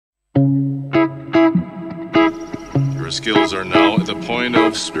Your skills are now at the point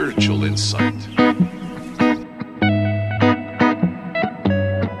of spiritual insight.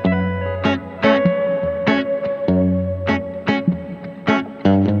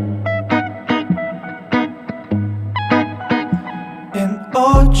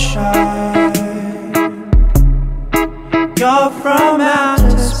 Child, you're from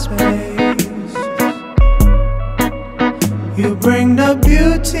outer space. You bring the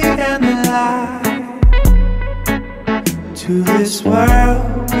beauty and the light to this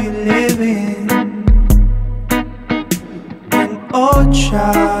world we live in. An old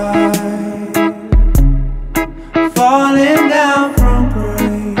child falling down from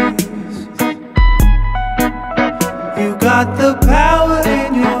grace. You got the power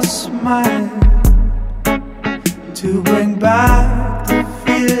in your smile to bring back the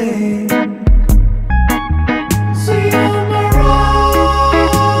feeling. See I'm around.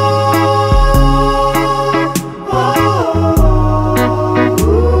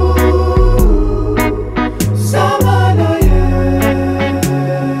 Samana, yeah.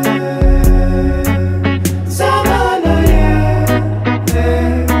 Samana, yeah.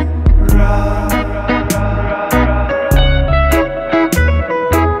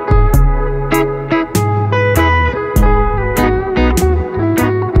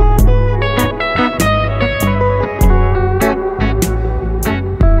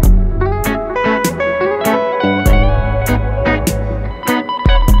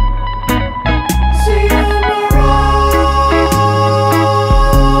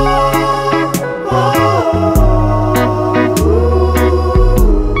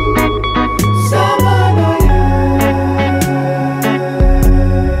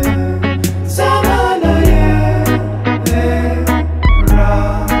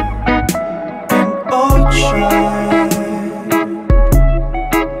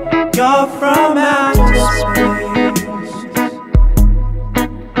 You're from outer space.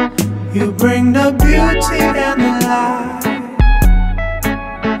 You bring the beauty and the light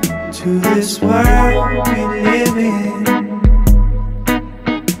to this world we live in.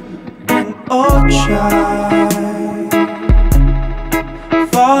 An old child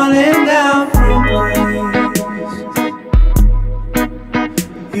falling down from grace.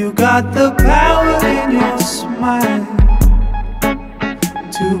 You got the power in your smile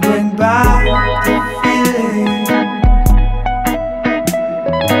to bring back the feeling.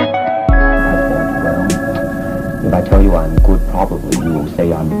 If I tell you I'm good, probably you will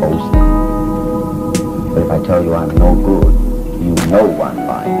say I'm boasting. But if I tell you I'm no good, you know I'm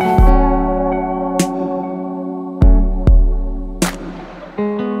lying.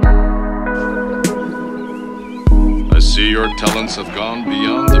 I see your talents have gone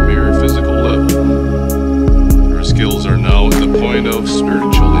beyond the mere physical level. Your skills are now at the point of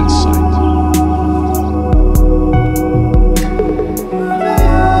spiritual insight.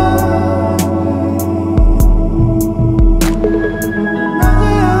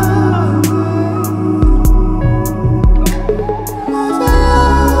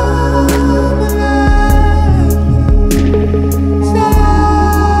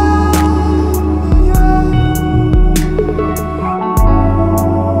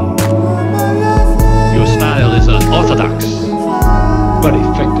 Orthodox, but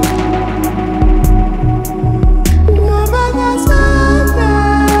effective.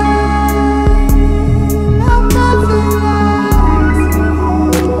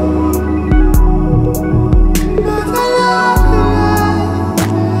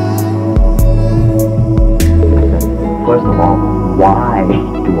 First of all, why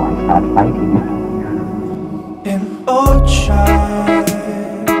do I start fighting? An old child,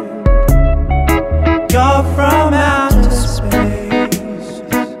 you're from outer space.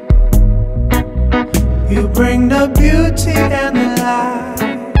 You bring the beauty and the light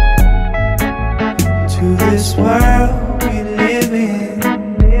to this world we live in.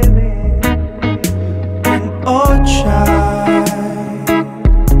 An old child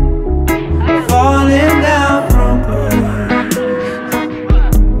falling down from grace.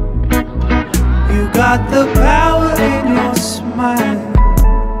 You got the power in your smile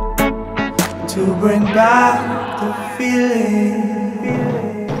to bring back the feeling.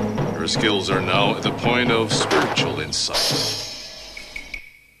 Your skills are now at the point of spiritual insight.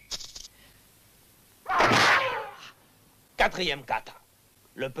 Quatrième kata.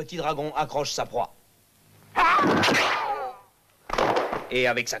 Le petit dragon accroche sa proie. Et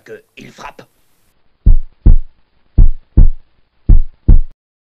avec sa queue, il frappe.